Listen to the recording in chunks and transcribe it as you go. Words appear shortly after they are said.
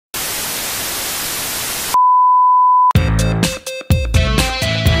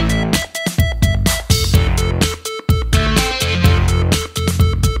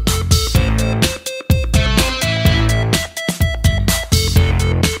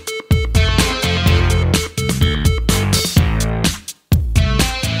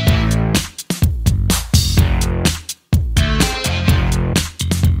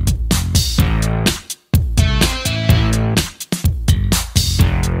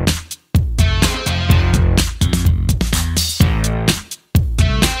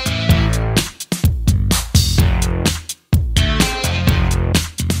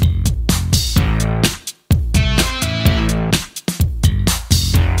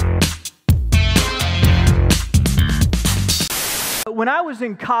when I was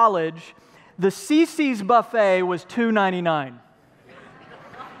in college, the CC's buffet was $2.99.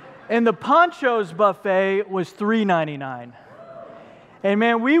 And the Ponchos buffet was $3.99. And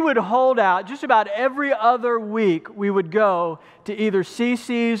man, we would hold out just about every other week. We would go to either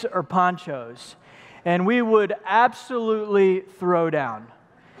CC's or Ponchos. And we would absolutely throw down.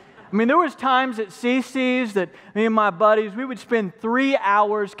 I mean, there was times at CC's that me and my buddies, we would spend 3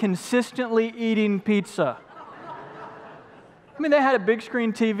 hours consistently eating pizza. I mean, they had a big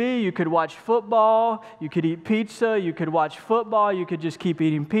screen TV. You could watch football. You could eat pizza. You could watch football. You could just keep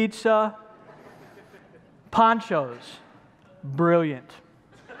eating pizza. Ponchos. Brilliant.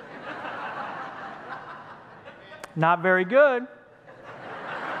 Not very good.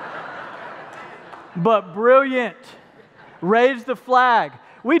 But brilliant. Raise the flag.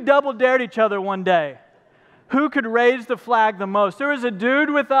 We double dared each other one day. Who could raise the flag the most? There was a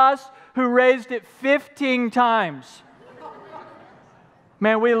dude with us who raised it 15 times.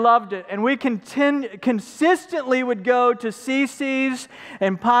 Man, we loved it. And we consistently would go to CC's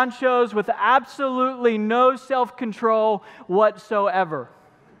and Ponchos with absolutely no self-control whatsoever.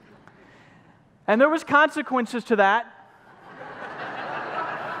 And there was consequences to that.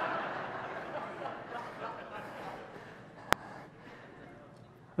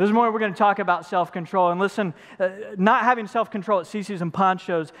 This morning we're going to talk about self-control. And listen, not having self-control at CC's and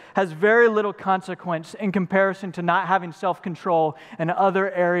Ponchos has very little consequence in comparison to not having self-control in other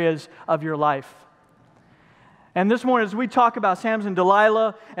areas of your life. And this morning as we talk about Samson and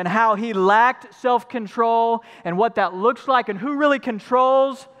Delilah and how he lacked self-control and what that looks like and who really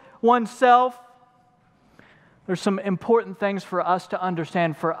controls oneself, there's some important things for us to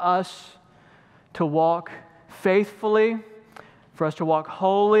understand, for us to walk faithfully, for us to walk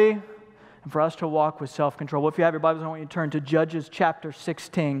holy, and for us to walk with self-control. Well, if you have your Bibles, I want you to turn to Judges chapter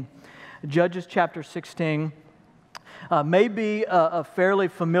 16. Judges chapter 16 may be a fairly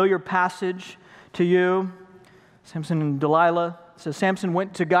familiar passage to you. Samson and Delilah. It says, Samson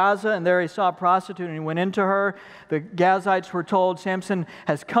went to Gaza, and there he saw a prostitute, and he went into her. The Gazites were told, Samson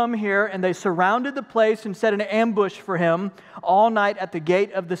has come here, and they surrounded the place and set an ambush for him all night at the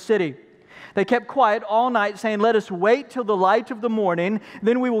gate of the city. They kept quiet all night, saying, let us wait till the light of the morning,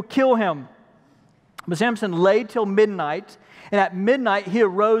 then we will kill him. But Samson lay till midnight, and at midnight he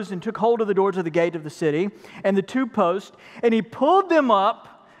arose and took hold of the doors of the gate of the city and the 2 posts, and he pulled them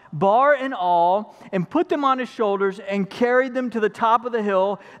up, bar and all, and put them on his shoulders and carried them to the top of the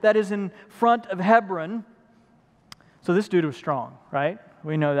hill that is in front of Hebron. So this dude was strong, right?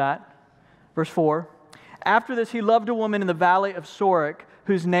 We know that. Verse 4, after this he loved a woman in the valley of Sorek,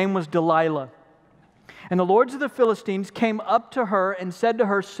 whose name was Delilah. And the lords of the Philistines came up to her and said to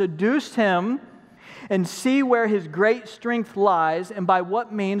her, seduce him and see where his great strength lies, and by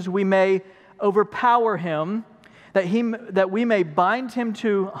what means we may overpower him, that we may bind him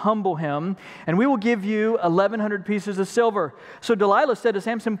to humble him, and we will give you 1,100 pieces of silver. So Delilah said to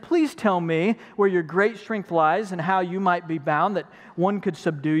Samson, please tell me where your great strength lies and how you might be bound, that one could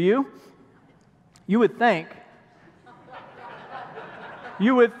subdue you. You would think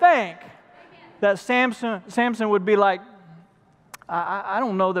that Samson would be like, I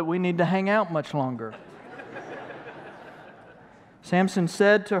don't know that we need to hang out much longer. Samson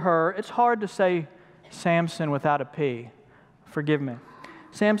said to her, it's hard to say Samson without a P. Forgive me.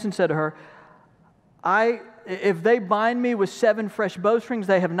 Samson said to her, if they bind me with 7 fresh bowstrings,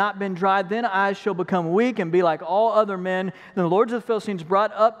 they have not been dried, then I shall become weak and be like all other men. Then the lords of the Philistines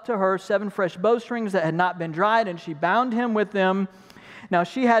brought up to her 7 fresh bowstrings that had not been dried, and she bound him with them. Now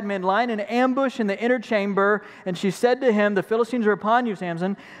she had men lying in ambush in the inner chamber, and she said to him, the Philistines are upon you,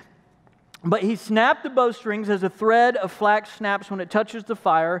 Samson. But he snapped the bowstrings as a thread of flax snaps when it touches the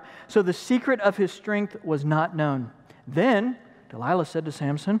fire, so the secret of his strength was not known. Then Delilah said to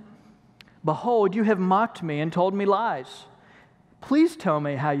Samson, behold, you have mocked me and told me lies. Please tell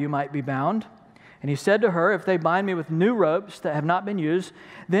me how you might be bound. And he said to her, if they bind me with new ropes that have not been used,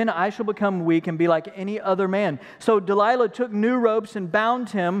 then I shall become weak and be like any other man. So Delilah took new ropes and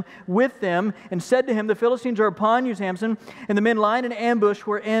bound him with them and said to him, the Philistines are upon you, Samson. And the men lying in ambush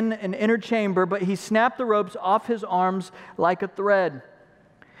were in an inner chamber, but he snapped the ropes off his arms like a thread.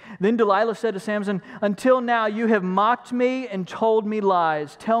 Then Delilah said to Samson, until now you have mocked me and told me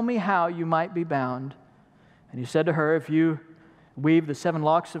lies. Tell me how you might be bound. And he said to her, if you weave the 7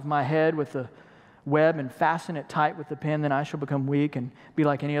 locks of my head with the web and fasten it tight with the pin, then I shall become weak and be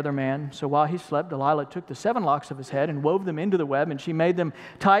like any other man. So while he slept, Delilah took the 7 locks of his head and wove them into the web, and she made them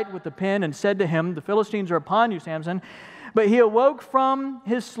tight with the pin and said to him, the Philistines are upon you, Samson. But he awoke from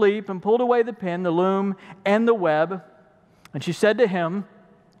his sleep and pulled away the pin, the loom, and the web. And she said to him,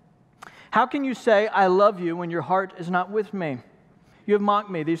 how can you say, I love you, when your heart is not with me? You have mocked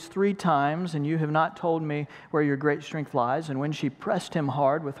me these 3 times, and you have not told me where your great strength lies. And when she pressed him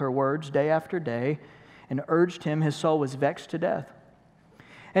hard with her words day after day and urged him, his soul was vexed to death.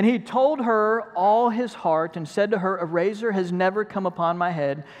 And he told her all his heart and said to her, a razor has never come upon my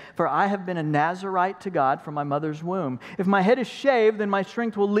head, for I have been a Nazarite to God from my mother's womb. If my head is shaved, then my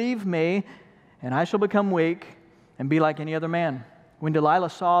strength will leave me, and I shall become weak and be like any other man. When Delilah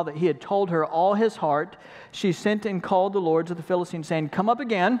saw that he had told her all his heart, she sent and called the lords of the Philistines, saying, come up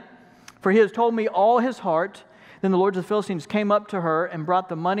again, for he has told me all his heart. Then the lords of the Philistines came up to her and brought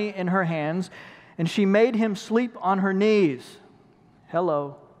the money in her hands, and she made him sleep on her knees.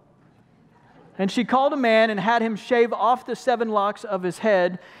 Hello. And she called a man and had him shave off the 7 locks of his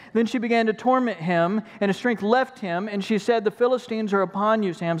head. Then she began to torment him, and his strength left him. And she said, the Philistines are upon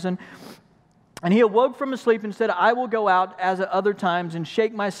you, Samson. And he awoke from his sleep and said, I will go out as at other times and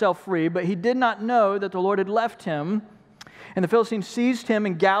shake myself free. But he did not know that the Lord had left him. And the Philistines seized him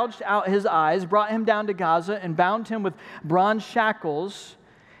and gouged out his eyes, brought him down to Gaza, and bound him with bronze shackles.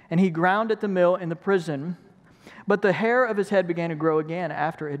 And he ground at the mill in the prison. But the hair of his head began to grow again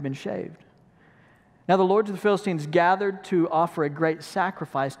after it had been shaved. Now the lords of the Philistines gathered to offer a great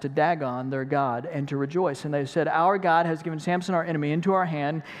sacrifice to Dagon, their god, and to rejoice. And they said, our God has given Samson, our enemy, into our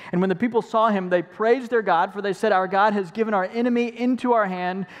hand. And when the people saw him, they praised their God, for they said, our God has given our enemy into our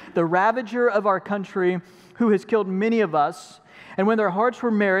hand, the ravager of our country, who has killed many of us. And when their hearts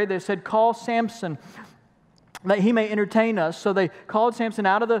were merry, they said, call Samson, that he may entertain us. So they called Samson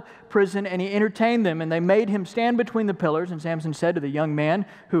out of the prison, and he entertained them, and they made him stand between the pillars. And Samson said to the young man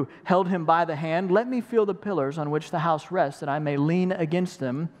who held him by the hand, let me feel the pillars on which the house rests, that I may lean against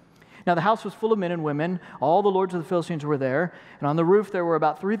them. Now the house was full of men and women. All the lords of the Philistines were there. And on the roof there were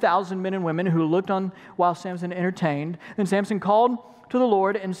about 3,000 men and women who looked on while Samson entertained. Then Samson called to the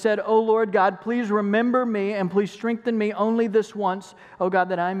Lord and said, O Lord God, please remember me and please strengthen me only this once, O God,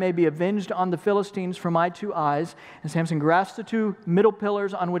 that I may be avenged on the Philistines for my 2 eyes. And Samson grasped the 2 middle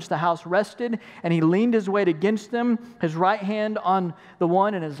pillars on which the house rested, and he leaned his weight against them, his right hand on the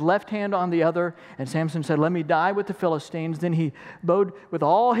one and his left hand on the other. And Samson said, let me die with the Philistines. Then he bowed with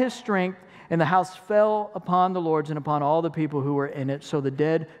all his strength, and the house fell upon the lords and upon all the people who were in it. So the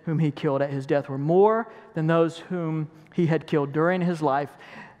dead whom he killed at his death were more than those whom he had killed during his life.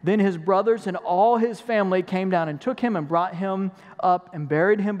 Then his brothers and all his family came down and took him and brought him up and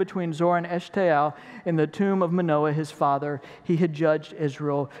buried him between Zorah and Eshtaol in the tomb of Manoah his father. He had judged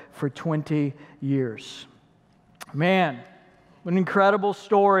Israel for 20 years. Man, what an incredible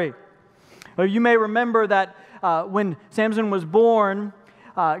story. Well, you may remember that when Samson was born,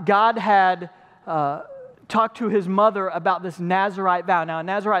 God had talked to his mother about this Nazarite vow. Now, a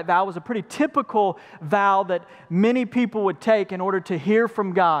Nazarite vow was a pretty typical vow that many people would take in order to hear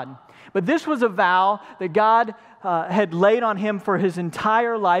from God. But this was a vow that God had laid on him for his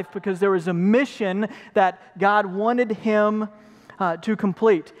entire life because there was a mission that God wanted him to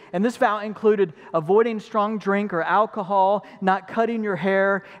complete. And this vow included avoiding strong drink or alcohol, not cutting your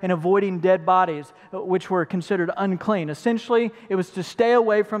hair, and avoiding dead bodies, which were considered unclean. Essentially, it was to stay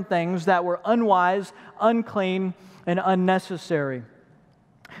away from things that were unwise, unclean, and unnecessary.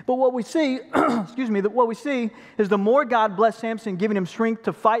 But what we see, what we see is the more God blessed Samson, giving him strength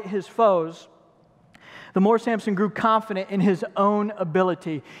to fight his foes, the more Samson grew confident in his own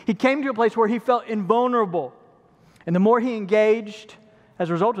ability. He came to a place where he felt invulnerable. And the more he engaged,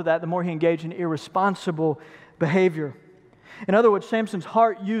 as a result of that, the more he engaged in irresponsible behavior. In other words, Samson's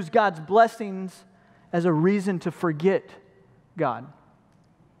heart used God's blessings as a reason to forget God.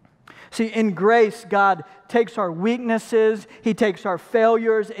 See, in grace, God takes our weaknesses, He takes our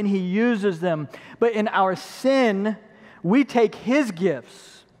failures, and He uses them. But in our sin, we take His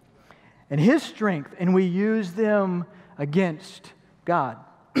gifts and His strength, and we use them against God.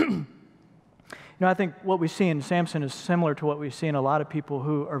 I think what we see in Samson is similar to what we see in a lot of people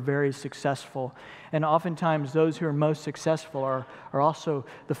who are very successful. And oftentimes, those who are most successful are also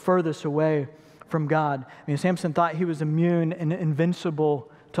the furthest away from God. Samson thought he was immune and invincible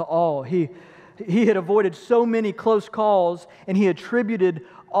to all. He had avoided so many close calls, and he attributed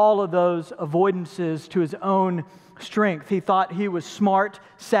all of those avoidances to his own strength. He thought he was smart,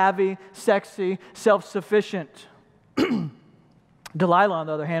 savvy, sexy, self-sufficient. Delilah, on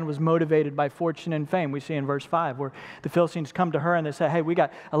the other hand, was motivated by fortune and fame. We see in verse 5 where the Philistines come to her and they say, hey, we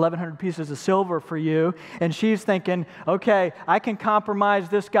got 1,100 pieces of silver for you. And she's thinking, okay, I can compromise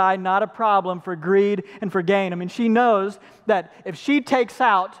this guy, not a problem, for greed and for gain. She knows that if she takes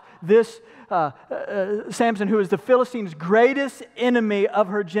out this Samson, who is the Philistines' greatest enemy of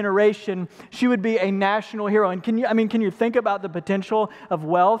her generation, she would be a national hero. And can you think about the potential of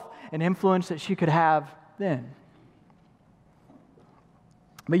wealth and influence that she could have then?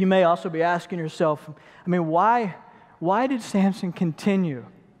 But you may also be asking yourself, why did Samson continue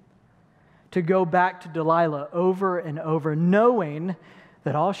to go back to Delilah over and over, knowing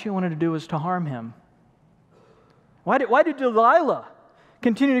that all she wanted to do was to harm him? Why did Delilah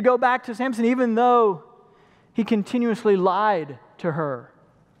continue to go back to Samson even though he continuously lied to her?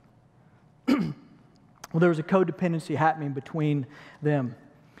 Well, there was a codependency happening between them.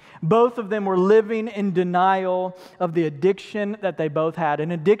 Both of them were living in denial of the addiction that they both had,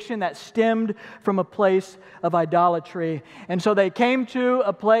 an addiction that stemmed from a place of idolatry. And so they came to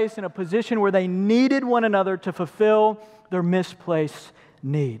a place and a position where they needed one another to fulfill their misplaced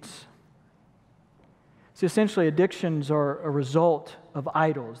needs. See, essentially, addictions are a result of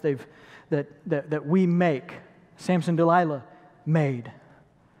idols that we make. Samson and Delilah made.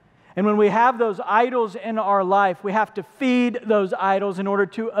 And when we have those idols in our life, we have to feed those idols in order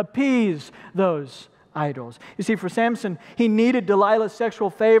to appease those idols. You see, for Samson, he needed Delilah's sexual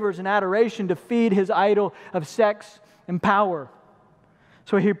favors and adoration to feed his idol of sex and power.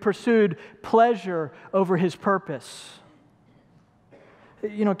 So he pursued pleasure over his purpose.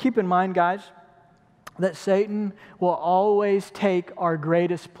 Keep in mind, guys, that Satan will always take our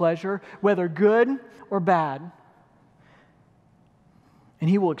greatest pleasure, whether good or bad, and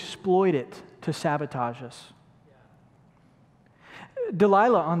he will exploit it to sabotage us.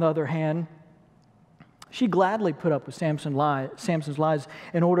 Delilah, on the other hand, she gladly put up with Samson's lies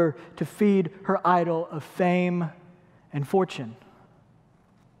in order to feed her idol of fame and fortune.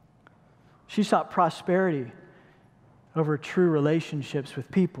 She sought prosperity over true relationships with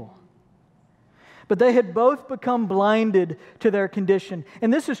people. But they had both become blinded to their condition.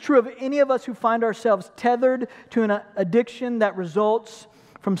 And this is true of any of us who find ourselves tethered to an addiction that results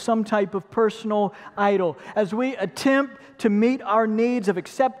from some type of personal idol. As we attempt to meet our needs of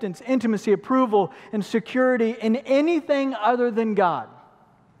acceptance, intimacy, approval, and security in anything other than God,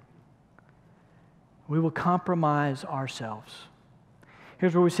 we will compromise ourselves.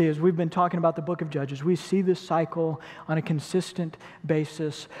 Here's what we see as we've been talking about the book of Judges. We see this cycle on a consistent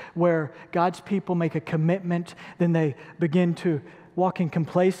basis where God's people make a commitment, then they begin to walk in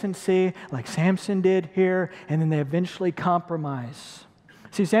complacency like Samson did here, and then they eventually compromise.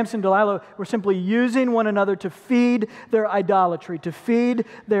 See, Samson and Delilah were simply using one another to feed their idolatry, to feed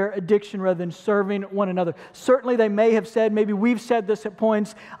their addiction rather than serving one another. Certainly they may have said, maybe we've said this at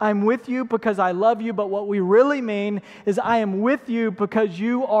points, I'm with you because I love you, but what we really mean is I am with you because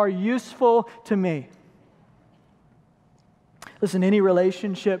you are useful to me. Listen, any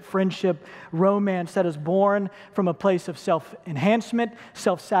relationship, friendship, romance that is born from a place of self-enhancement,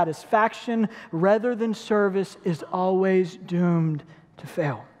 self-satisfaction, rather than service is always doomed to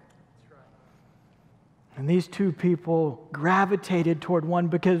fail. And these two people gravitated toward one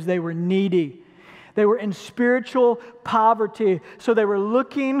because they were needy. They were in spiritual poverty, so they were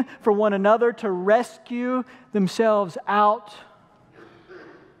looking for one another to rescue themselves out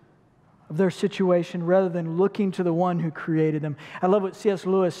of their situation rather than looking to the one who created them. I love what C.S.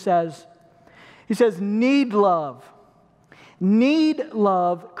 Lewis says. He says, need love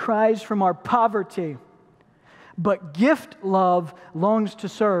cries from our poverty, but gift love longs to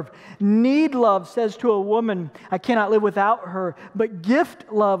serve. Need love says to a woman, I cannot live without her, but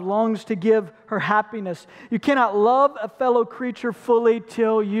gift love longs to give her happiness. You cannot love a fellow creature fully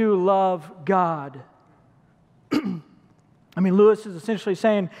till you love God. Lewis is essentially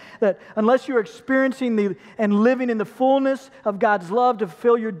saying that unless you're experiencing and living in the fullness of God's love to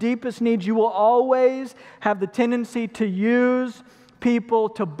fulfill your deepest needs, you will always have the tendency to use people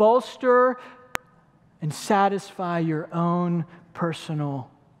to bolster and satisfy your own personal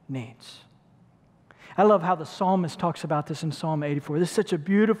needs. I love how the psalmist talks about this in Psalm 84. This is such a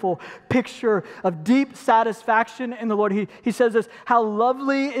beautiful picture of deep satisfaction in the Lord. He says this, how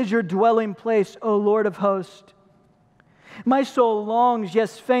lovely is your dwelling place, O Lord of hosts. My soul longs,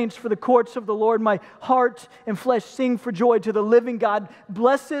 yes, faints for the courts of the Lord. My heart and flesh sing for joy to the living God.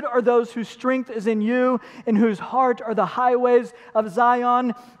 Blessed are those whose strength is in you, and whose heart are the highways of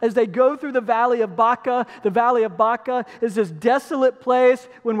Zion. As they go through the valley of Baca, the valley of Baca is this desolate place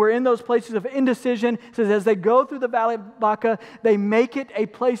when we're in those places of indecision. It says, as they go through the valley of Baca, they make it a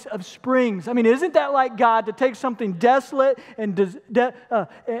place of springs. Isn't that like God to take something desolate and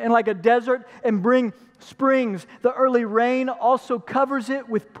like a desert and bring springs? The early rain also covers it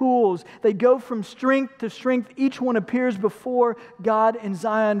with pools. They go from strength to strength. Each one appears before God in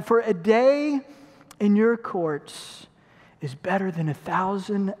Zion. For a day in your courts is better than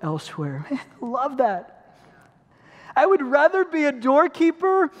 1,000 elsewhere. Man, I love that. I would rather be a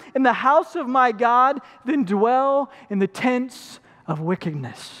doorkeeper in the house of my God than dwell in the tents of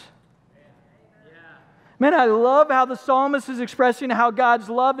wickedness. Man, I love how the psalmist is expressing how God's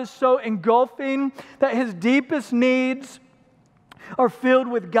love is so engulfing that his deepest needs are filled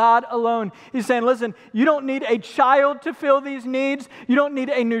with God alone. He's saying, listen, you don't need a child to fill these needs. You don't need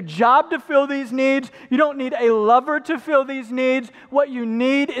a new job to fill these needs. You don't need a lover to fill these needs. What you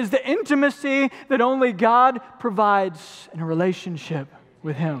need is the intimacy that only God provides in a relationship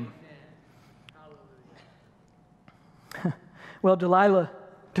with Him. Well,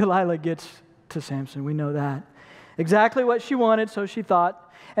 Delilah gets to Samson. We know that. Exactly what she wanted, so she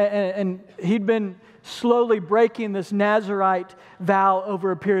thought. And he'd been slowly breaking this Nazirite vow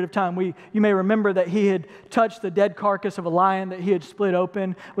over a period of time. You may remember that he had touched the dead carcass of a lion that he had split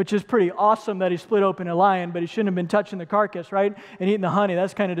open, which is pretty awesome that he split open a lion, but he shouldn't have been touching the carcass, right? And eating the honey.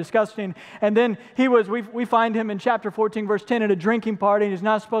 That's kind of disgusting. And then we find him in chapter 14, verse 10 at a drinking party, and he's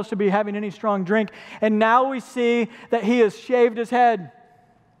not supposed to be having any strong drink. And now we see that he has shaved his head.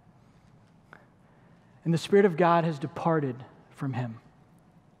 And the Spirit of God has departed from him.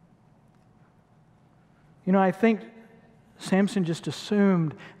 You know, I think Samson just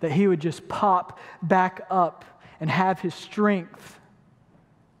assumed that he would just pop back up and have his strength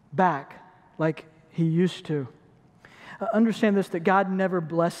back like he used to. Understand this, that God never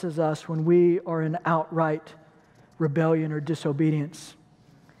blesses us when we are in outright rebellion or disobedience.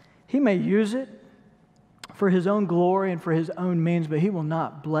 He may use it for His own glory and for His own means, but He will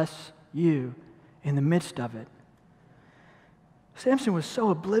not bless you in the midst of it. Samson was so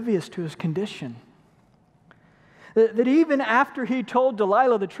oblivious to his condition that even after he told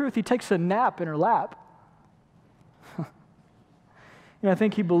Delilah the truth, he takes a nap in her lap. I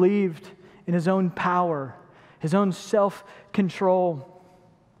think he believed in his own power, his own self-control.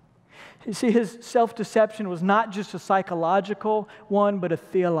 You see, his self-deception was not just a psychological one, but a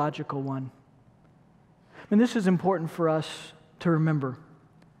theological one. And this is important for us to remember.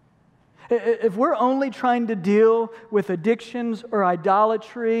 If we're only trying to deal with addictions or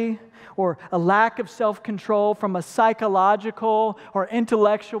idolatry or a lack of self-control from a psychological or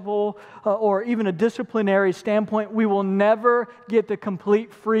intellectual or even a disciplinary standpoint, we will never get the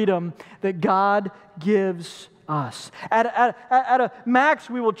complete freedom that God gives us. At a max,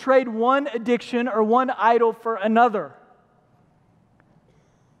 we will trade one addiction or one idol for another.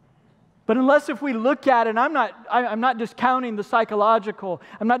 But unless if we look at it, and I'm not discounting the psychological,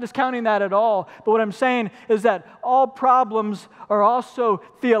 I'm not discounting that at all, but what I'm saying is that all problems are also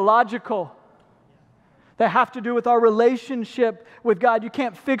theological. They have to do with our relationship with God. You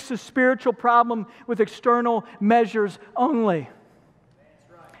can't fix a spiritual problem with external measures only.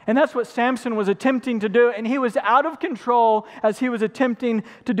 And that's what Samson was attempting to do, and he was out of control as he was attempting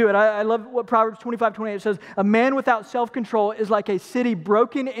to do it. I love what Proverbs 25:28 says, a man without self-control is like a city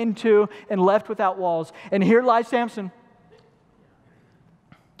broken into and left without walls. And here lies Samson.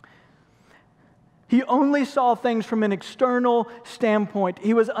 He only saw things from an external standpoint.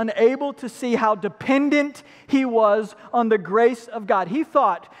 He was unable to see how dependent he was on the grace of God. He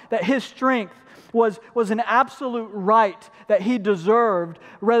thought that his strength was an absolute right that he deserved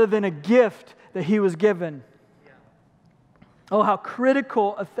rather than a gift that he was given. Oh, how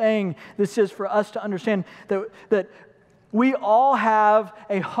critical a thing this is for us to understand that we all have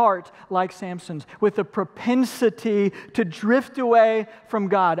a heart like Samson's with a propensity to drift away from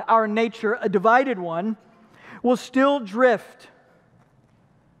God. Our nature, a divided one, will still drift.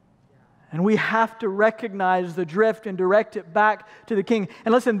 And we have to recognize the drift and direct it back to the King.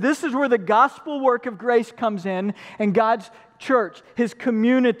 And listen, this is where the gospel work of grace comes in and God's church, His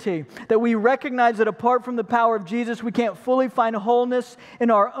community, that we recognize that apart from the power of Jesus, we can't fully find wholeness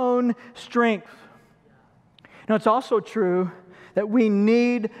in our own strength. Now, it's also true that we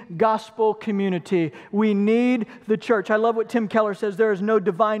need gospel community. We need the church. I love what Tim Keller says, there is no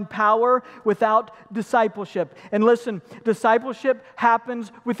divine power without discipleship. And listen, discipleship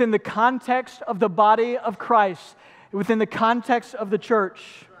happens within the context of the body of Christ, within the context of the church.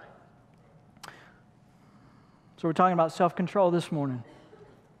 So we're talking about self-control this morning.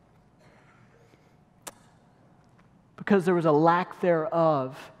 Because there was a lack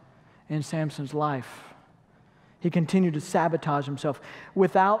thereof in Samson's life. He continued to sabotage himself.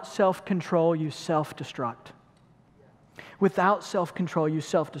 Without self-control, you self-destruct. Without self-control, you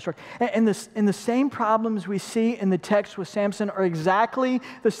self-destruct. And the same problems we see in the text with Samson are exactly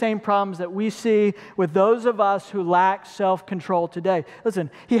the same problems that we see with those of us who lack self-control today.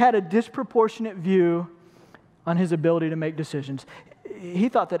 Listen, he had a disproportionate view on his ability to make decisions. He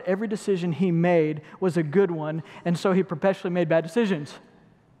thought that every decision he made was a good one, and so he perpetually made bad decisions.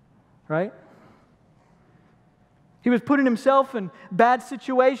 Right? He was putting himself in bad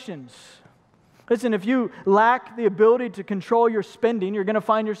situations. Listen, if you lack the ability to control your spending, you're going to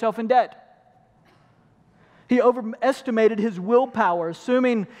find yourself in debt. He overestimated his willpower,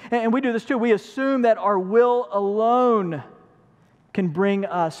 assuming, and we do this too, we assume that our will alone can bring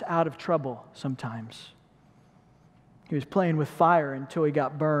us out of trouble sometimes. He was playing with fire until he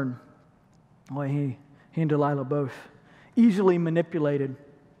got burned. Well, he and Delilah both easily manipulated.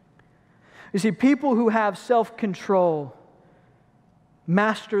 You see, people who have self-control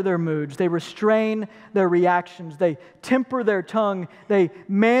master their moods. They restrain their reactions. They temper their tongue. They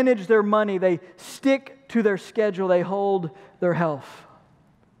manage their money. They stick to their schedule. They hold their health.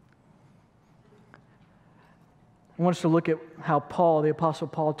 I want us to look at how Paul, the Apostle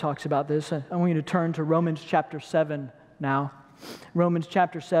Paul, talks about this. I want you to turn to Romans chapter 7 now. Romans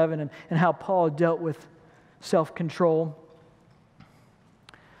chapter 7 and how Paul dealt with self-control.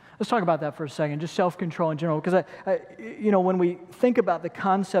 Let's talk about that for a second, just self-control in general, because when we think about the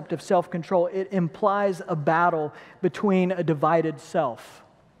concept of self-control, it implies a battle between a divided self.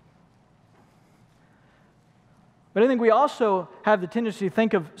 But I think we also have the tendency to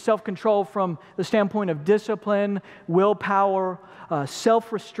think of self-control from the standpoint of discipline, willpower,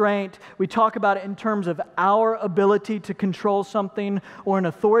 self-restraint. We talk about it in terms of our ability to control something or an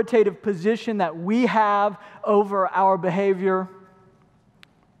authoritative position that we have over our behavior.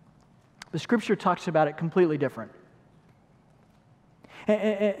 The Scripture talks about it completely different.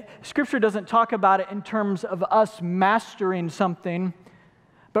 Scripture doesn't talk about it in terms of us mastering something,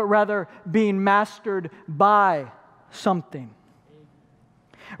 but rather being mastered by something.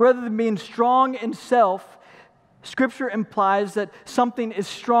 Rather than being strong in self, Scripture implies that something is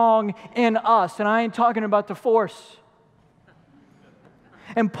strong in us. And I ain't talking about the force.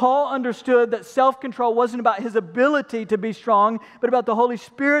 And Paul understood that self-control wasn't about his ability to be strong, but about the Holy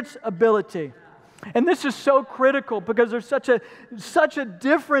Spirit's ability. And this is so critical because there's such a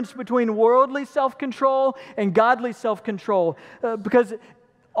difference between worldly self-control and godly self-control. Because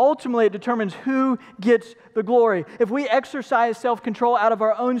ultimately it determines who gets the glory. If we exercise self-control out of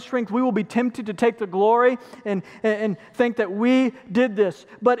our own strength, we will be tempted to take the glory and think that we did this.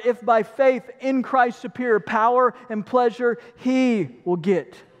 But if by faith in Christ's superior power and pleasure, He will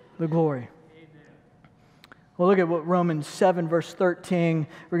get the glory. Well, look at what Romans 7 verse 13,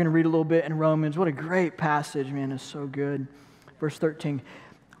 we're going to read a little bit in Romans. What a great passage, man, it's so good. Verse 13.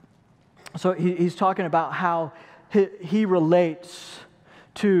 So he's talking about how he relates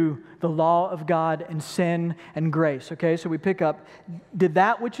to the law of God and sin and grace. Okay, so we pick up, did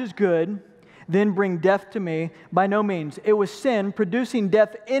that which is good then bring death to me? By no means. It was sin producing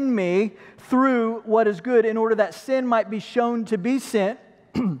death in me through what is good, in order that sin might be shown to be sin,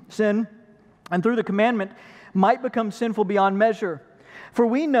 and through the commandment might become sinful beyond measure. For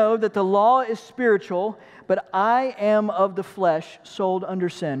we know that the law is spiritual, but I am of the flesh, sold under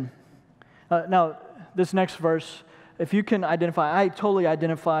sin. Now, this next verse, if you can identify, I totally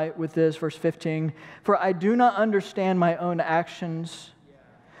identify with this, verse 15. For I do not understand my own actions.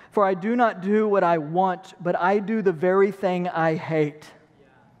 For I do not do what I want, but I do the very thing I hate.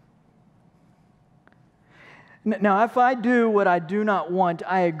 Now, if I do what I do not want,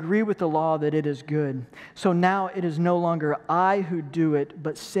 I agree with the law that it is good. So now it is no longer I who do it,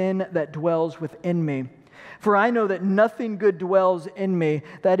 but sin that dwells within me. For I know that nothing good dwells in me,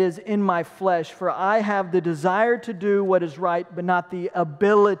 that is, in my flesh. For I have the desire to do what is right, but not the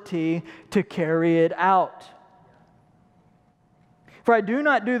ability to carry it out. For I do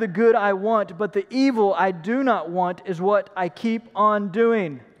not do the good I want, but the evil I do not want is what I keep on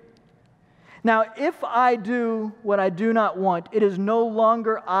doing. Now, if I do what I do not want, it is no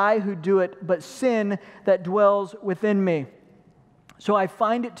longer I who do it, but sin that dwells within me. So I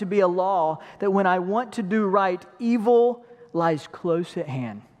find it to be a law that when I want to do right, evil lies close at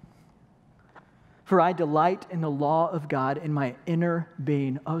hand. For I delight in the law of God in my inner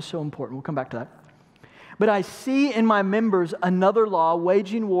being. Oh, so important. We'll come back to that. But I see in my members another law,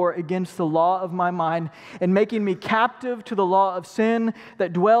 waging war against the law of my mind and making me captive to the law of sin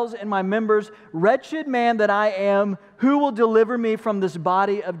that dwells in my members. Wretched man that I am, who will deliver me from this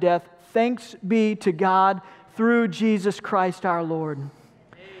body of death? Thanks be to God through Jesus Christ our Lord.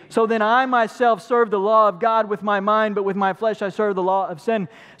 So then I myself serve the law of God with my mind, but with my flesh I serve the law of sin.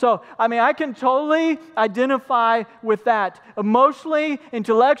 So, I can totally identify with that. Emotionally,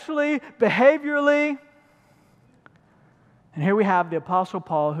 intellectually, behaviorally. And here we have the Apostle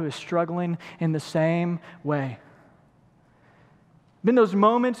Paul who is struggling in the same way. Been those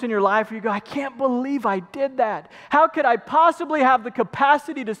moments in your life where you go, I can't believe I did that. How could I possibly have the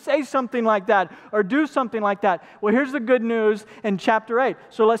capacity to say something like that or do something like that? Well, here's the good news in chapter 8.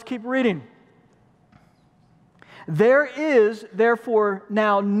 So let's keep reading. There is, therefore,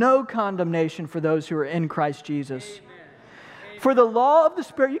 now no condemnation for those who are in Christ Jesus. Amen. For the law of the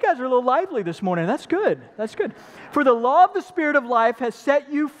Spirit, you guys are a little lively this morning. That's good. That's good. For the law of the Spirit of life has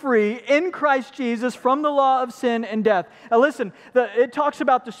set you free in Christ Jesus from the law of sin and death. Now listen, it talks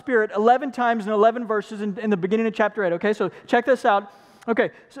about the Spirit 11 times in 11 verses in the beginning of chapter 8. Okay, so check this out.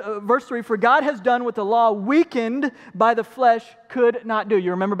 Okay, so verse 3, for God has done what the law weakened by the flesh could not do. You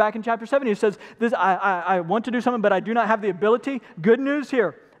remember back in chapter 7, he says, "This I want to do something, but I do not have the ability." Good news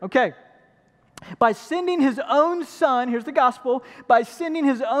here. Okay. By sending his own Son, here's the gospel, by sending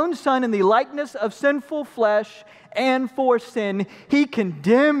his own Son in the likeness of sinful flesh and for sin, he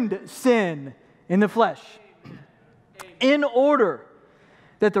condemned sin in the flesh in order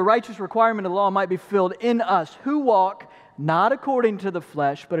that the righteous requirement of the law might be filled in us who walk not according to the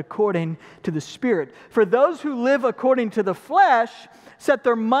flesh, but according to the Spirit. For those who live according to the flesh set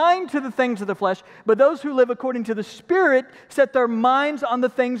their mind to the things of the flesh, but those who live according to the Spirit set their minds on the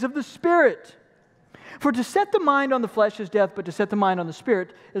things of the Spirit. For to set the mind on the flesh is death, but to set the mind on the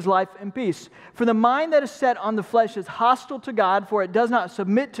Spirit is life and peace. For the mind that is set on the flesh is hostile to God, for it does not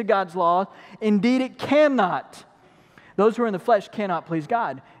submit to God's law. Indeed, it cannot. Those who are in the flesh cannot please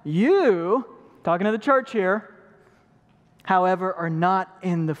God. You, talking to the church here, however, are not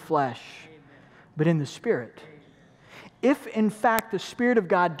in the flesh, but in the Spirit. If in fact the Spirit of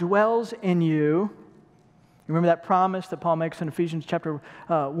God dwells in you, remember that promise that Paul makes in Ephesians chapter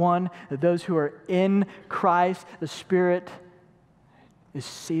 1, that those who are in Christ, the Spirit is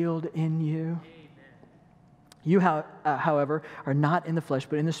sealed in you. You, however, are not in the flesh,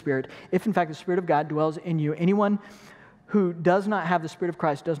 but in the Spirit. If in fact the Spirit of God dwells in you, anyone who does not have the Spirit of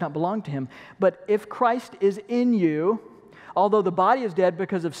Christ does not belong to him. But if Christ is in you, although the body is dead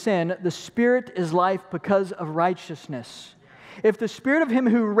because of sin, the Spirit is life because of righteousness. If the Spirit of him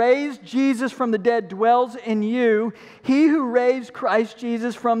who raised Jesus from the dead dwells in you, he who raised Christ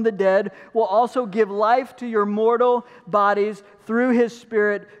Jesus from the dead will also give life to your mortal bodies through his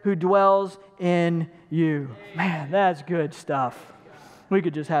Spirit who dwells in you. Man, that's good stuff. We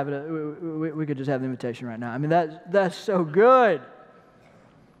could just have it. We could just have the invitation right now. I mean, that's so good.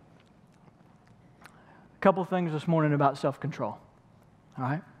 A couple things this morning about self-control. All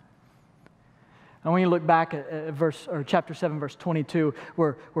right. And when you look back at chapter 7, verse 22,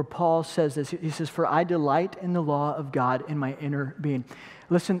 where Paul says this, he says, "For I delight in the law of God in my inner being."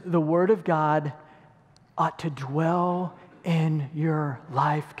 Listen, the Word of God ought to dwell in your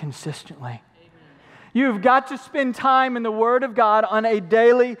life consistently. You've got to spend time in the Word of God on a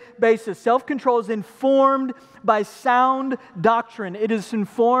daily basis. Self-control is informed by sound doctrine. It is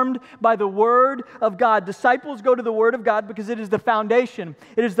informed by the Word of God. Disciples go to the Word of God because it is the foundation.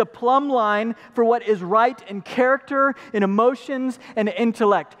 It is the plumb line for what is right in character, in emotions, and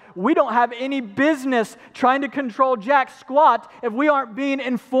intellect. We don't have any business trying to control jack squat if we aren't being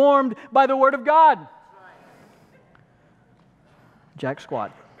informed by the Word of God. Jack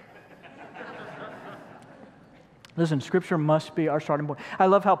squat. Listen, Scripture must be our starting point. I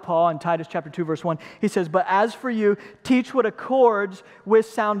love how Paul in Titus chapter 2, verse 1, he says, "But as for you, teach what accords with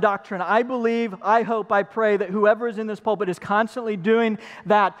sound doctrine." I believe, I hope, I pray that whoever is in this pulpit is constantly doing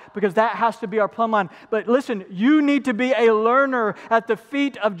that, because that has to be our plumb line. But listen, you need to be a learner at the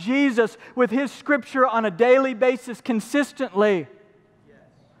feet of Jesus with His Scripture on a daily basis consistently.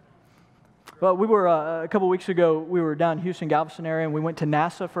 Well, we were, a couple weeks ago, we were down in Houston, Galveston area, and we went to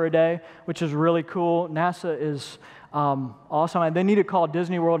NASA for a day, which is really cool. NASA is awesome. And they need to call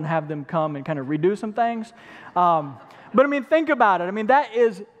Disney World and have them come and kind of redo some things. But I mean, think about it. I mean, that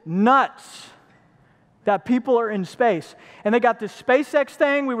is nuts that people are in space. And they got this SpaceX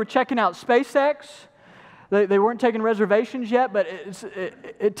thing. We were checking out SpaceX. They weren't taking reservations yet, but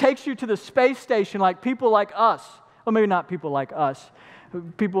it takes you to the space station like people like us. Well, maybe not people like us.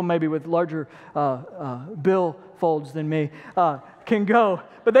 People maybe with larger bill folds than me can go,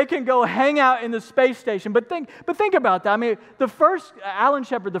 but they can go hang out in the space station. But think about that. I mean, Alan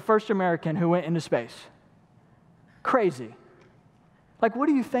Shepard, the first American who went into space. Crazy. Like, what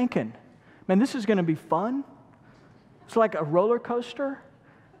are you thinking? Man, this is going to be fun. It's like a roller coaster.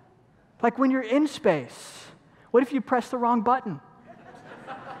 Like when you're in space, what if you press the wrong button?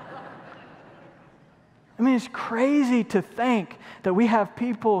 I mean, it's crazy to think that we have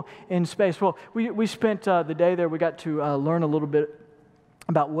people in space. Well, we spent the day there. We got to learn a little bit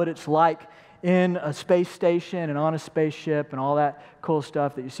about what it's like in a space station and on a spaceship and all that cool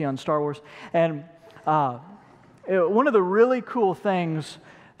stuff that you see on Star Wars. And one of the really cool things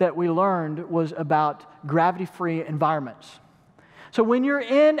that we learned was about gravity-free environments. So when you're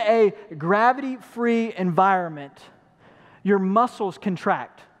in a gravity-free environment, your muscles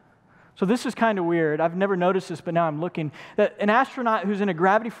contract. So this is kind of weird. I've never noticed this, but now I'm looking. That an astronaut who's in a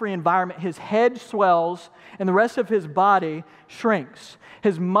gravity-free environment, his head swells and the rest of his body shrinks.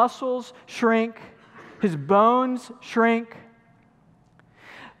 His muscles shrink. His bones shrink.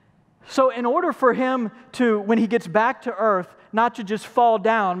 So in order for him to, when he gets back to Earth, not to just fall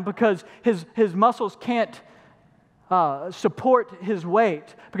down because his muscles can't support his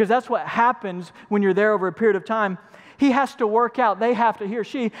weight, because that's what happens when you're there over a period of time, he has to work out. He or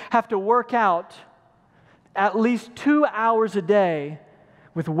she have to work out at least 2 hours a day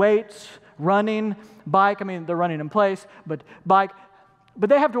with weights, running, bike. I mean, they're running in place, but bike. But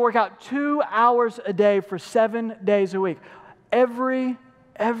they have to work out 2 hours a day for 7 days a week. Every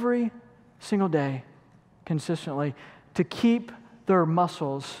single day, consistently, to keep their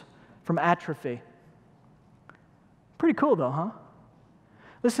muscles from atrophy. Pretty cool though, huh?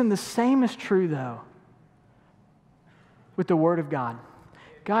 Listen, the same is true though with the Word of God.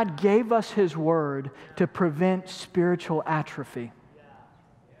 God gave us His Word to prevent spiritual atrophy.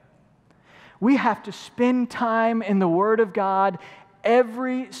 We have to spend time in the Word of God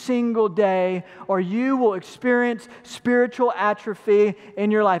every single day, or you will experience spiritual atrophy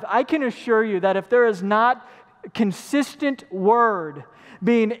in your life. I can assure you that if there is not consistent Word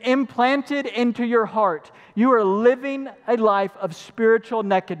being implanted into your heart, you are living a life of spiritual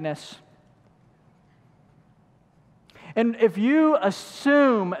nakedness. And if you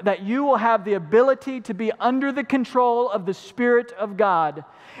assume that you will have the ability to be under the control of the Spirit of God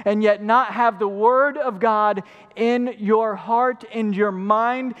and yet not have the Word of God in your heart, in your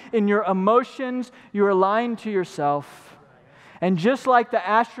mind, in your emotions, you are lying to yourself. And just like the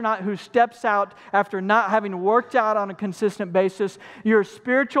astronaut who steps out after not having worked out on a consistent basis, your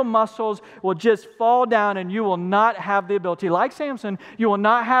spiritual muscles will just fall down and you will not have the ability, like Samson, you will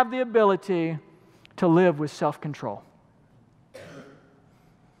not have the ability to live with self-control.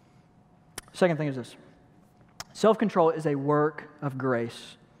 Second thing is this. Self-control is a work of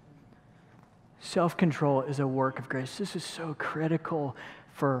grace. Self-control is a work of grace. This is so critical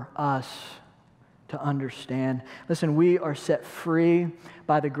for us to understand. Listen, we are set free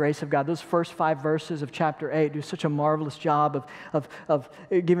by the grace of God. Those first 5 verses of chapter 8 do such a marvelous job of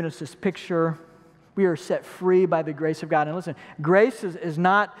giving us this picture. We are set free by the grace of God. And listen, grace is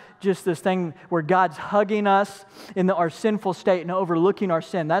not just this thing where God's hugging us in our sinful state and overlooking our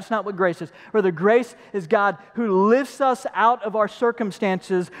sin. That's not what grace is. Rather, grace is God who lifts us out of our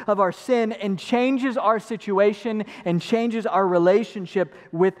circumstances, of our sin, and changes our situation and changes our relationship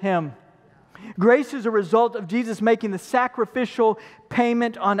with Him. Grace is a result of Jesus making the sacrificial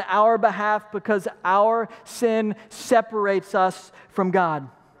payment on our behalf because our sin separates us from God.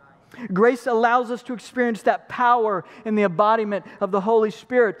 Grace allows us to experience that power in the embodiment of the Holy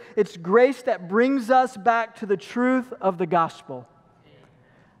Spirit. It's grace that brings us back to the truth of the gospel.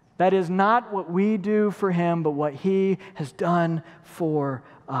 That is not what we do for Him, but what He has done for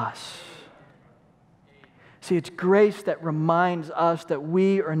us. See, it's grace that reminds us that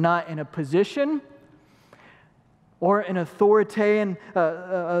we are not in a position or an authoritative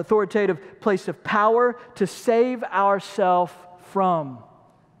place of power to save ourselves from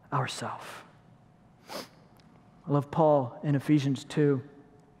ourselves. I love Paul in Ephesians 2.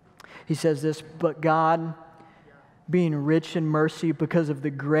 He says this, "But God, being rich in mercy because of the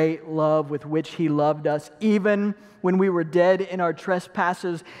great love with which He loved us, even when we were dead in our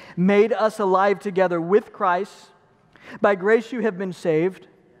trespasses, made us alive together with Christ. By grace you have been saved,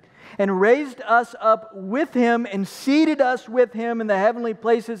 and raised us up with Him and seated us with Him in the heavenly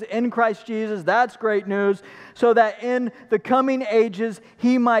places in Christ Jesus." That's great news. "So that in the coming ages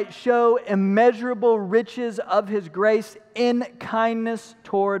He might show immeasurable riches of His grace in kindness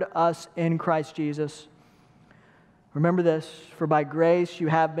toward us in Christ Jesus." Remember this, "For by grace you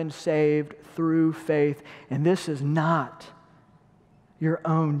have been saved through faith, and this is not your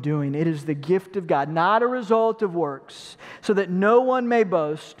own doing. It is the gift of God, not a result of works, so that no one may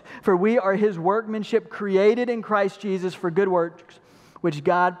boast. For we are His workmanship, created in Christ Jesus for good works, which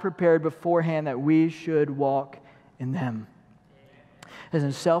God prepared beforehand that we should walk in them." As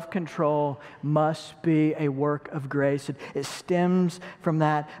in, self-control must be a work of grace. It stems from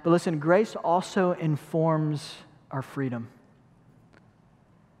that. But listen, grace also informs our freedom.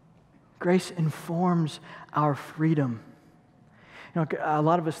 Grace informs our freedom. You know, a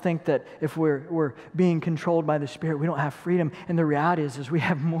lot of us think that if we're being controlled by the Spirit, we don't have freedom. And the reality is we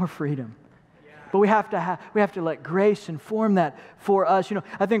have more freedom. Yeah. But we have to let grace inform that for us. You know,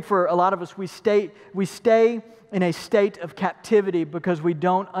 I think for a lot of us, we stay in a state of captivity because we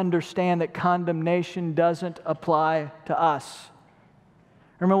don't understand that condemnation doesn't apply to us.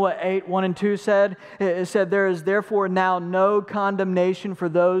 Remember what 8:1-2 said? It said, there is therefore now no condemnation for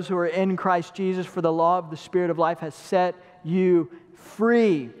those who are in Christ Jesus, for the law of the Spirit of life has set you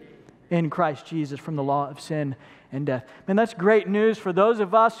free in Christ Jesus from the law of sin and death. Man, that's great news for those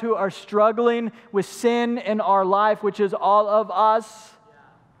of us who are struggling with sin in our life, which is all of us.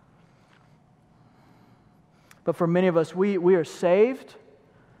 But for many of us, we are saved,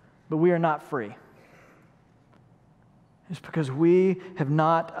 but we are not free. It's because we have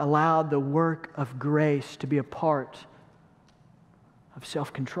not allowed the work of grace to be a part of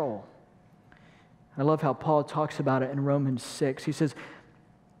self-control. I love how Paul talks about it in Romans 6. He says,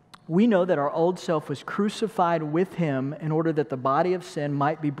 we know that our old self was crucified with him in order that the body of sin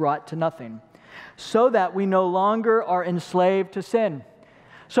might be brought to nothing, so that we no longer are enslaved to sin.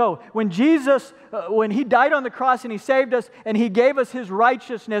 So when Jesus, when he died on the cross and he saved us and he gave us his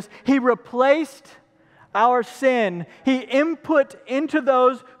righteousness, he replaced our sin. He input into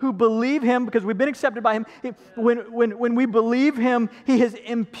those who believe him, because we've been accepted by him. When we believe him, he has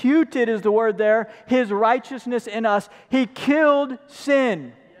imputed, is the word there, his righteousness in us. He killed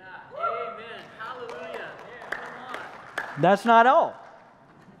sin. Yeah. Amen. Hallelujah. Yeah, come on. That's not all.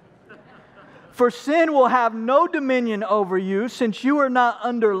 For sin will have no dominion over you, since you are not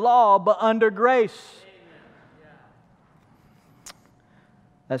under law, but under grace. Amen. Yeah.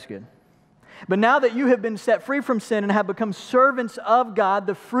 That's good. But now that you have been set free from sin and have become servants of God,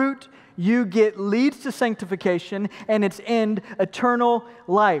 the fruit you get leads to sanctification and its end, eternal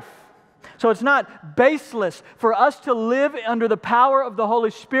life. So it's not baseless for us to live under the power of the Holy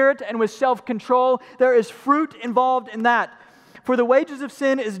Spirit and with self-control. There is fruit involved in that. For the wages of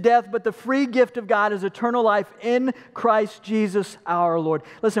sin is death, but the free gift of God is eternal life in Christ Jesus our Lord.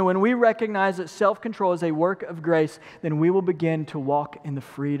 Listen, when we recognize that self-control is a work of grace, then we will begin to walk in the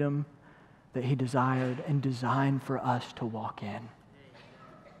freedom that he desired and designed for us to walk in.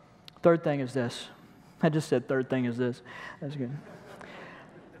 Third thing is this. I just said third thing is this. That's good.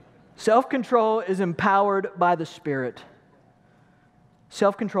 Self-control is empowered by the Spirit.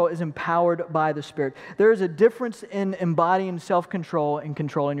 Self-control is empowered by the Spirit. There is a difference in embodying self-control and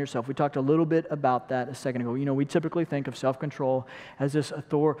controlling yourself. We talked a little bit about that a second ago. You know, we typically think of self-control as this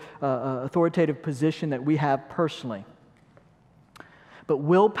authoritative position that we have personally. But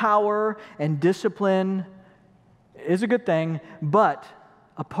willpower and discipline is a good thing, but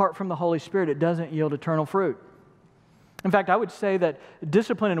apart from the Holy Spirit, it doesn't yield eternal fruit. In fact, I would say that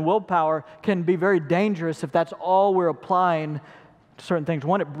discipline and willpower can be very dangerous if that's all we're applying to certain things.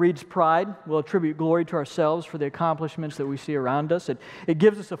 One, it breeds pride. We'll attribute glory to ourselves for the accomplishments that we see around us. It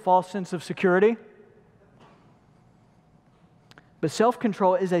gives us a false sense of security. But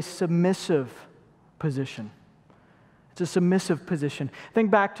self-control is a submissive position. It's a submissive position.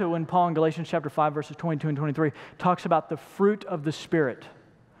 Think back to when Paul in Galatians chapter 5, verses 22 and 23 talks about the fruit of the Spirit.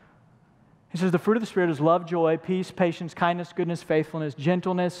 He says the fruit of the Spirit is love, joy, peace, patience, kindness, goodness, faithfulness,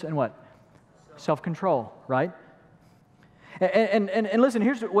 gentleness, and what? Self-control, right? And listen,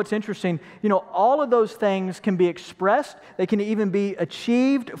 here's what's interesting. You know, all of those things can be expressed. They can even be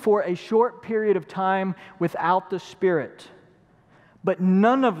achieved for a short period of time without the Spirit. But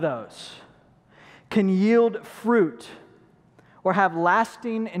none of those can yield fruit or have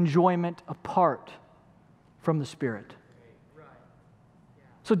lasting enjoyment apart from the Spirit.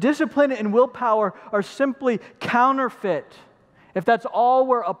 So discipline and willpower are simply counterfeit if that's all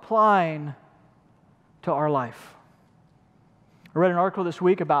we're applying to our life. I read an article this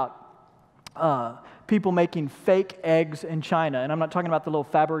week about people making fake eggs in China. And I'm not talking about the little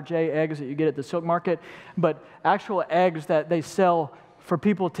Fabergé eggs that you get at the silk market, but actual eggs that they sell for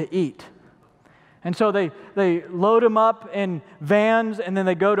people to eat. And so they load them up in vans, and then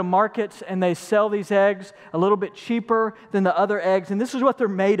they go to markets and they sell these eggs a little bit cheaper than the other eggs. And this is what they're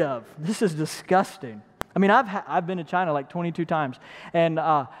made of. This is disgusting. I mean, I've been to China like 22 times, and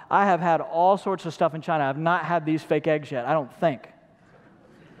I have had all sorts of stuff in China. I've not had these fake eggs yet, I don't think.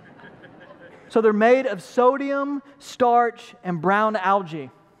 So they're made of sodium, starch, and brown algae.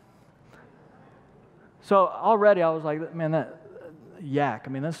 So already I was like, man, that yak. I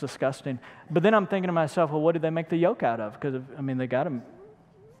mean, that's disgusting. But then I'm thinking to myself, well, what did they make the yolk out of? Because, I mean, they got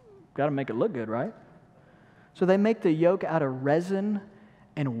to make it look good, right? So they make the yolk out of resin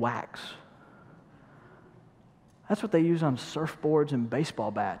and wax. That's what they use on surfboards and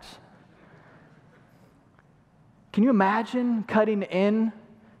baseball bats. Can you imagine cutting in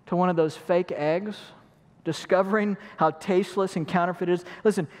to one of those fake eggs, discovering how tasteless and counterfeit it is?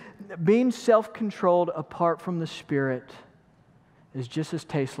 Listen, being self-controlled apart from the Spirit is just as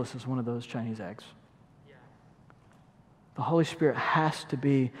tasteless as one of those Chinese eggs. Yeah. The Holy Spirit has to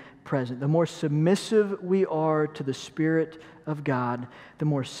be present. The more submissive we are to the Spirit of God, the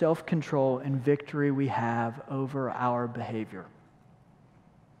more self-control and victory we have over our behavior.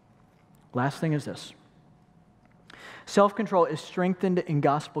 Last thing is this. Self-control is strengthened in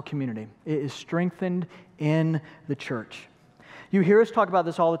gospel community. It is strengthened in the church. You hear us talk about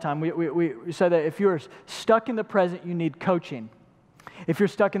this all the time. We say that if you're stuck in the present, you need coaching. If you're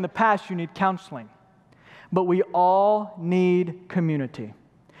stuck in the past, you need counseling. But we all need community.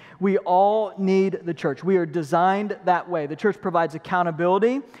 We all need the church. We are designed that way. The church provides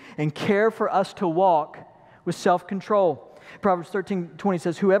accountability and care for us to walk with self-control. Proverbs 13:20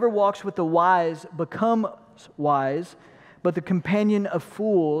 says, "Whoever walks with the wise becomes wise, but the companion of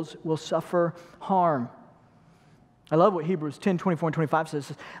fools will suffer harm." I love what Hebrews 10:24 and 25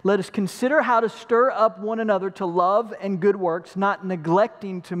 says. "Let us consider how to stir up one another to love and good works, not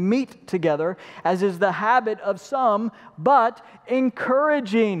neglecting to meet together, as is the habit of some, but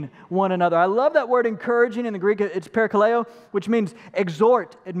encouraging one another." I love that word encouraging in the Greek. It's parakaleo, which means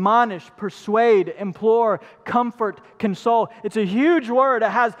exhort, admonish, persuade, implore, comfort, console. It's a huge word.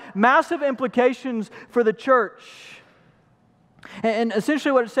 It has massive implications for the church. And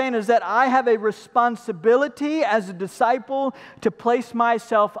essentially what it's saying is that I have a responsibility as a disciple to place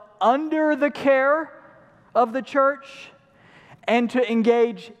myself under the care of the church and to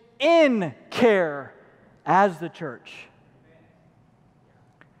engage in care as the church.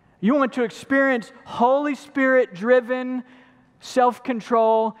 You want to experience Holy Spirit-driven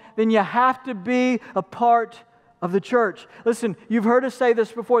self-control, then you have to be a part of the church. Listen, you've heard us say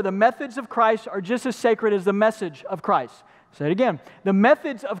this before. The methods of Christ are just as sacred as the message of Christ. Say it again. The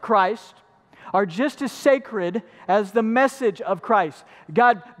methods of Christ are just as sacred as the message of Christ.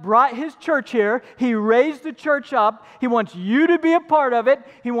 God brought His church here. He raised the church up. He wants you to be a part of it.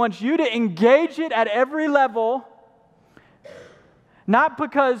 He wants you to engage it at every level. Not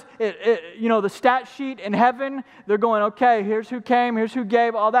because, the stat sheet in heaven, they're going, okay, here's who came, here's who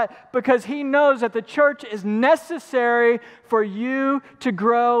gave, all that. Because He knows that the church is necessary for you to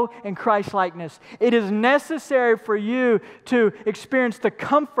grow in Christ-likeness. It is necessary for you to experience the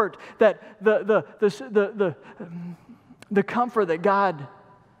comfort that the comfort that God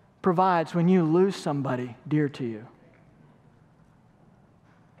provides when you lose somebody dear to you.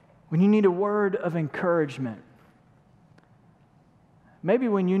 When you need a word of encouragement. Maybe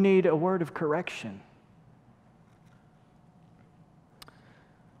when you need a word of correction.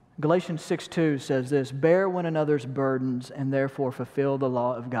 Galatians 6:2 says this, "Bear one another's burdens and therefore fulfill the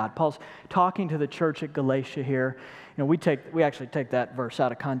law of God." Paul's talking to the church at Galatia here. We actually take that verse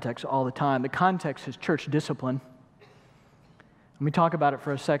out of context all the time. The context is church discipline. Let me talk about it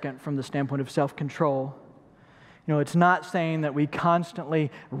for a second from the standpoint of self-control. It's not saying that we constantly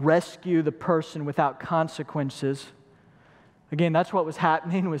rescue the person without consequences. Again, that's what was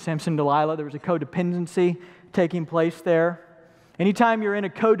happening with Samson and Delilah. There was a codependency taking place there. Anytime you're in a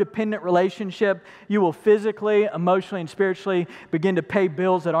codependent relationship, you will physically, emotionally, and spiritually begin to pay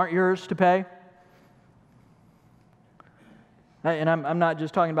bills that aren't yours to pay. And I'm not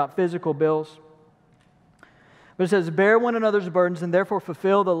just talking about physical bills. But it says, "Bear one another's burdens and therefore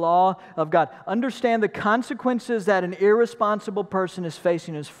fulfill the law of God." Understand the consequences that an irresponsible person is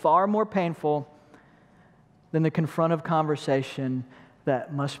facing is far more painful than the confrontive conversation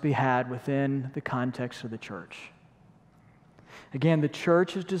that must be had within the context of the church. Again, the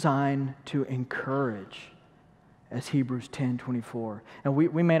church is designed to encourage, as Hebrews 10:24. And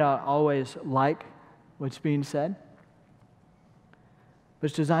we may not always like what's being said, but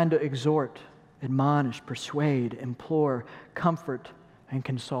it's designed to exhort, admonish, persuade, implore, comfort, and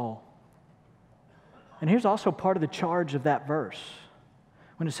console. And here's also part of the charge of that verse.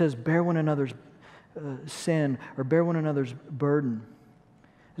 When it says, "Bear one another's sin," or "bear one another's burden,"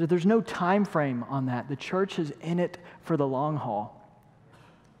 is that there's no time frame on that. The church is in it for the long haul.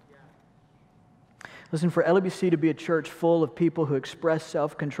 Listen, for LBC to be a church full of people who express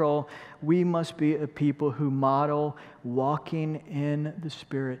self-control, we must be a people who model walking in the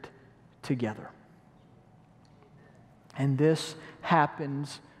Spirit together. And this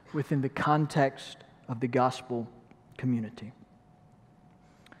happens within the context of the gospel community.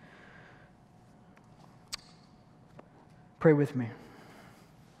 Pray with me.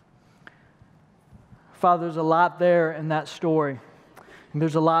 Father, there's a lot there in that story. And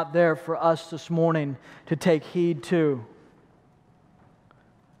there's a lot there for us this morning to take heed to.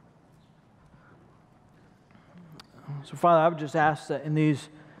 So, Father, I would just ask that in these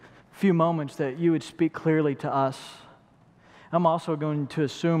few moments that you would speak clearly to us. I'm also going to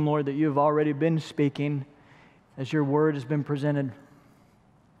assume, Lord, that you have already been speaking as your word has been presented.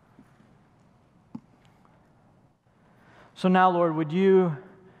 So now, Lord, would you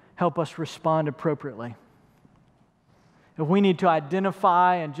help us respond appropriately? If we need to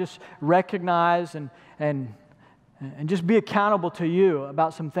identify and just recognize and just be accountable to you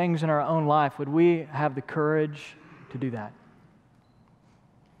about some things in our own life, would we have the courage to do that?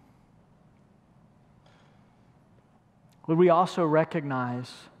 Would we also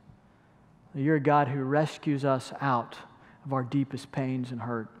recognize that you're a God who rescues us out of our deepest pains and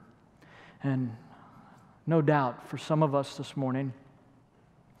hurt? And no doubt, for some of us this morning,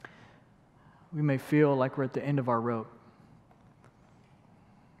 we may feel like we're at the end of our rope.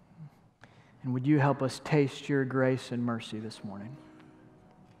 And would you help us taste your grace and mercy this morning?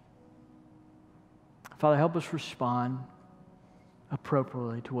 Father, help us respond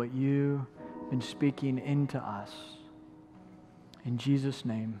appropriately to what you've been speaking into us. In Jesus'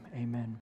 name, amen.